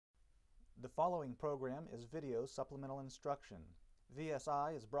The following program is video supplemental instruction.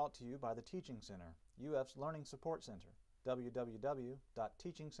 VSI is brought to you by the Teaching Center, UF's Learning Support Center,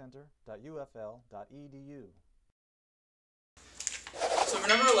 www.teachingcenter.ufl.edu. So for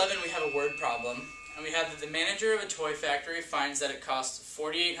number 11, we have a word problem, and we have that the manager of a toy factory finds that it costs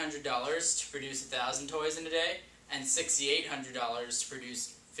 $4,800 to produce 1,000 toys in a day, and $6,800 to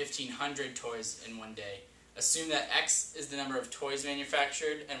produce 1,500 toys in one day. Assume that X is the number of toys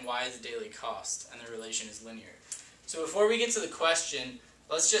manufactured and Y is the daily cost, and the relation is linear. So before we get to the question,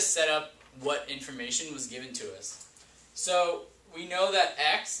 let's just set up what information was given to us. So we know that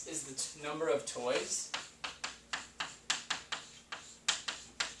X is the number of toys,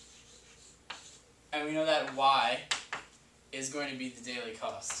 and we know that Y is going to be the daily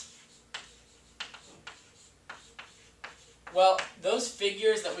cost. Well, those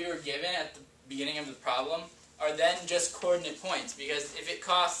figures that we were given at the beginning of the problem are then just coordinate points, because if it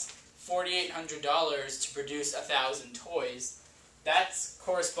costs $4,800 to produce 1,000 toys, that's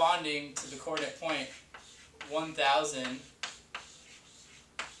corresponding to the coordinate point 1,000,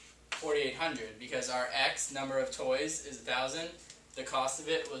 4,800, because our X, number of toys, is 1,000. The cost of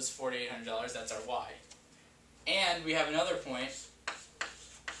it was $4,800, that's our Y. And we have another point,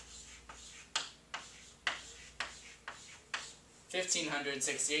 $1,500,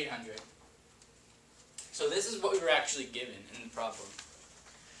 $6,800. So this is what we were actually given in the problem.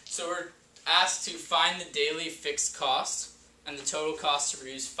 So we're asked to find the daily fixed cost and the total cost to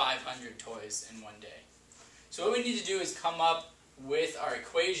produce 500 toys in one day. So what we need to do is come up with our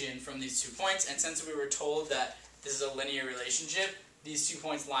equation from these 2 points, and since we were told that this is a linear relationship, these 2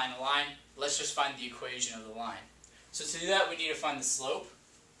 points line a line, let's just find the equation of the line. So to do that, we need to find the slope.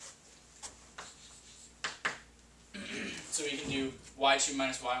 So we can do y2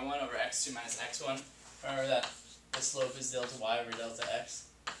 minus y1 over x2 minus x1. Remember that the slope is delta y over delta x.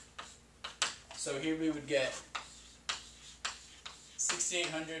 So here we would get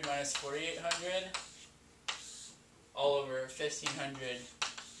 6,800 minus 4,800 all over 1,500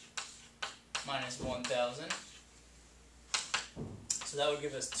 minus 1,000. So that would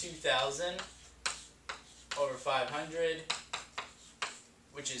give us 2,000 over 500,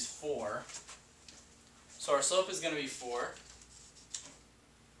 which is 4. So our slope is going to be 4.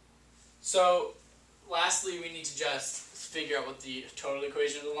 So lastly, we need to just figure out what the total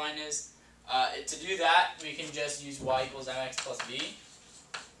equation of the line is. To do that, we can just use y equals mx plus b.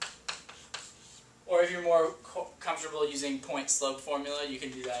 Or if you're more comfortable using point slope formula, you can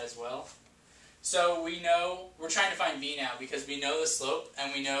do that as well. So we know, we're trying to find b now because we know the slope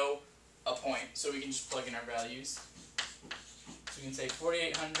and we know a point. So we can just plug in our values. So we can say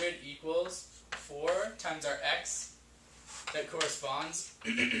 4,800 equals 4 times our x that corresponds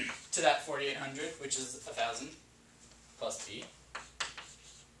to that 4,800, which is 1,000, plus b.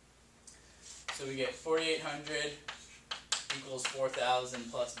 So we get 4,800 equals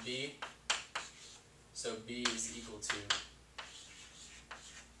 4,000 plus b. So b is equal to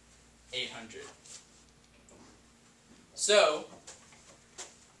 800. So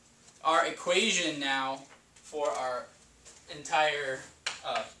our equation now for our entire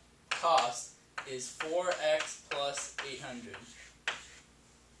cost is 4x plus 800.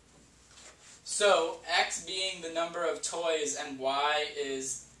 So x being the number of toys and y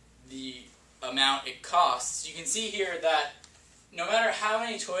is the amount it costs, you can see here that no matter how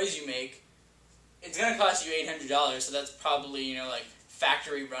many toys you make, it's going to cost you $800, so that's probably, like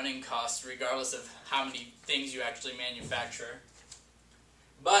factory running costs regardless of how many things you actually manufacture.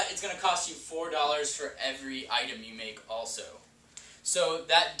 But it's going to cost you $4 for every item you make also. So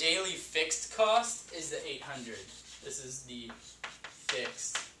that daily fixed cost is the 800. This is the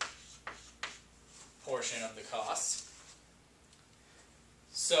fixed portion of the cost.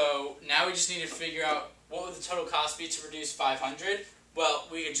 So now we just need to figure out what would the total cost be to produce 500. Well,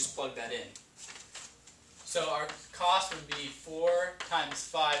 we could just plug that in. So our cost would be 4 times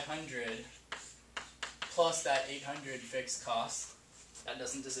 500 plus that 800 fixed cost. That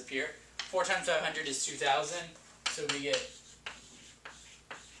doesn't disappear. 4 times 500 is 2,000, so we get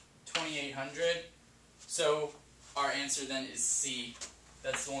 2,800. So our answer then is C.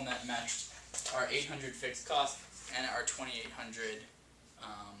 That's the one that matched our 800 fixed cost and our 2,800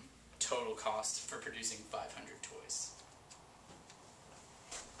 total cost for producing 500 toys.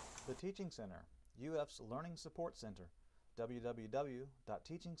 The Teaching Center, UF's Learning Support Center,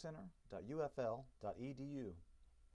 www.teachingcenter.ufl.edu.